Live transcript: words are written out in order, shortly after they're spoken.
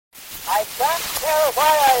I can't tell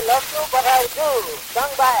why I love you, but I do.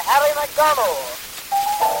 Sung by Harry McDonald.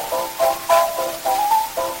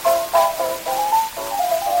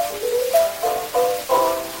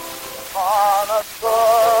 On a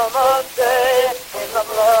summer day, in the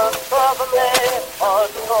month of May,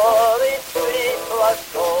 a Tory street was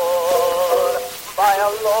torn by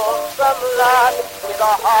a lonesome lad with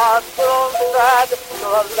a heart grown sad, to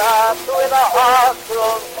a lad with a heart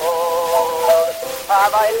grown cold.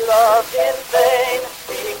 Have I loved in vain?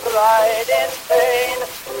 He cried in pain.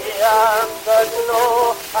 He answered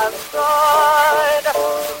no and sighed.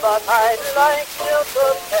 But I'd like you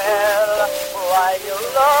to tell why you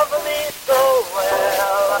love me so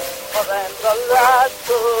well. Then the lad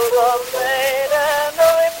to the maiden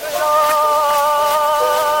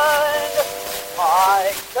replied,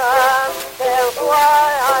 I can't tell why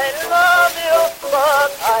I love you,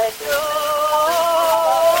 but I do.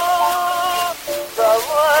 The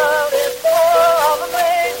world is full of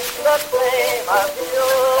me, the same as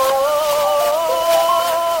you.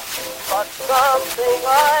 But something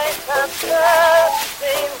I can't tell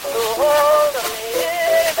seems to hold me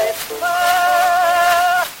in its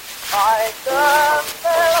spur. I can't